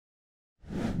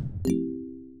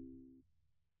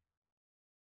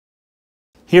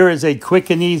Here is a quick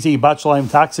and easy botulinum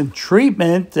toxin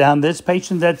treatment on this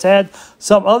patient that's had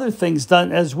some other things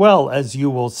done as well, as you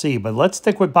will see. But let's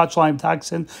stick with botulinum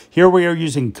toxin. Here we are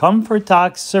using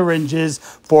ComfortTox syringes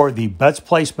for the best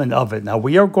placement of it. Now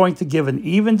we are going to give an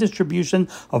even distribution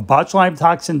of botulinum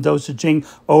toxin dosaging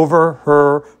over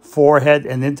her forehead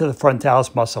and into the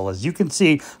frontalis muscle. As you can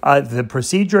see, the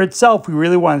procedure itself, we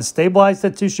really want to stabilize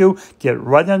the tissue, get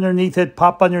right underneath it,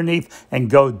 pop underneath, and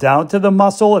go down to the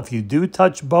muscle. If you do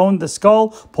touch bone, the skull,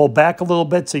 pull back a little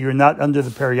bit so you're not under the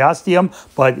periosteum,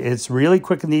 but it's really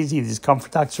quick and easy. These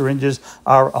ComfortTox syringes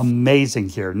are amazing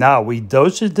here. Now, we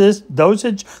dosage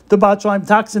the botulinum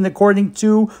toxin according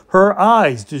to her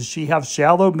eyes. Does she have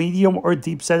shallow, medium, or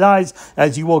deep set eyes?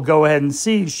 As you will go ahead and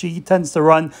see, she tends to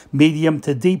run medium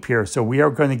to deep here. So we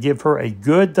are going to give her a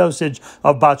good dosage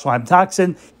of botulinum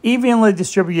toxin, evenly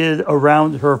distributed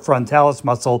around her frontalis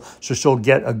muscle, so she'll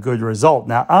get a good result.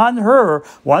 Now, on her, I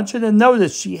want you to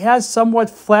notice she has somewhat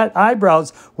flat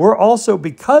eyebrows. We're also,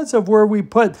 because of where we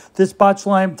put this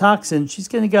botulinum toxin, she's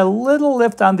going to get a little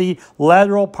lift on the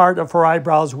lateral part of her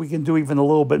eyebrows. We can do even a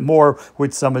little bit more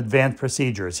with some advanced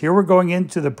procedures. Here we're going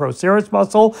into the procerus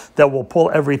muscle that will pull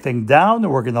everything down,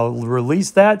 and we're going to release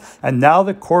that. And now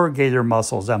the corrugator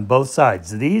muscles on both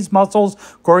sides. These muscles,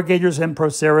 corrugators and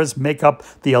procerus, make up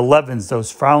the 11s,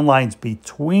 those frown lines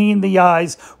between the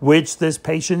eyes, which this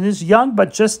patient is young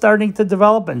but just starting to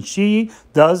develop, and she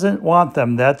doesn't want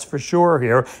them, that's for sure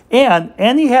here. And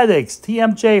any headaches,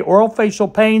 TMJ, oral facial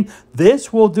pain,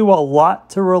 this will do a lot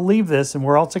to relieve this, and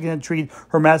we're also going to treat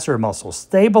her masseter muscle.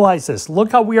 Stabilize this.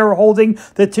 Look how we are holding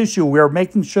the tissue. We are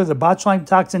making sure the botulinum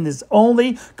toxin is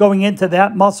only going into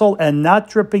that muscle and not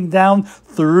dripping down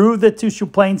through the tissue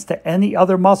planes to any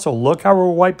other muscle. Look how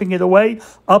we're wiping it away,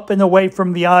 up and away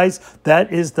from the eyes.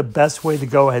 That is the best way to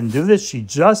go ahead and do this. She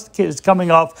just is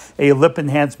coming off a lip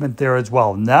enhancement there as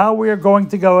well. Now we are going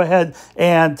to go ahead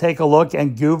and take a look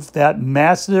and give that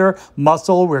masseter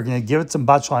muscle. We're going to give it some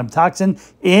botulinum toxin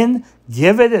in.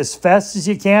 Give it as fast as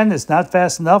you can. It's not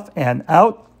fast enough. And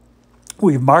out.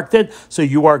 We've marked it, so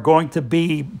you are going to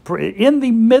be in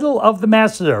the middle of the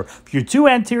masseter. If you're too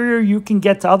anterior, you can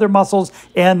get to other muscles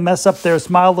and mess up their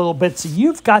smile a little bit. So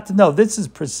you've got to know this is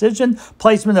precision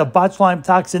placement of botulinum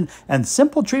toxin and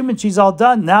simple treatment. She's all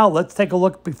done. Now let's take a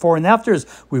look before and afters.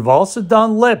 We've also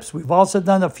done lips. We've also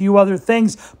done a few other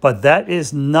things, but that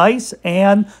is nice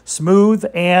and smooth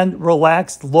and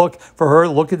relaxed look for her.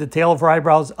 Look at the tail of her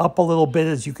eyebrows up a little bit,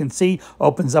 as you can see,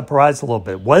 opens up her eyes a little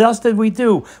bit. What else did we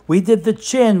do? We did the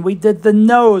chin, we did the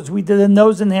nose, we did a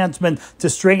nose enhancement to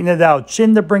straighten it out,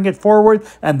 chin to bring it forward,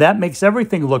 and that makes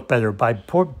everything look better. By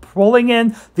pulling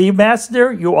in the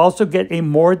masseter, you also get a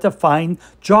more defined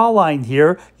jawline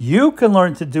here. You can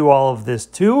learn to do all of this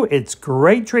too. It's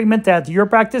great treatment to add to your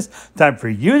practice. Time for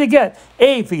you to get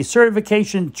AAFE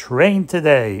certification trained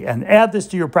today and add this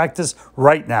to your practice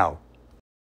right now.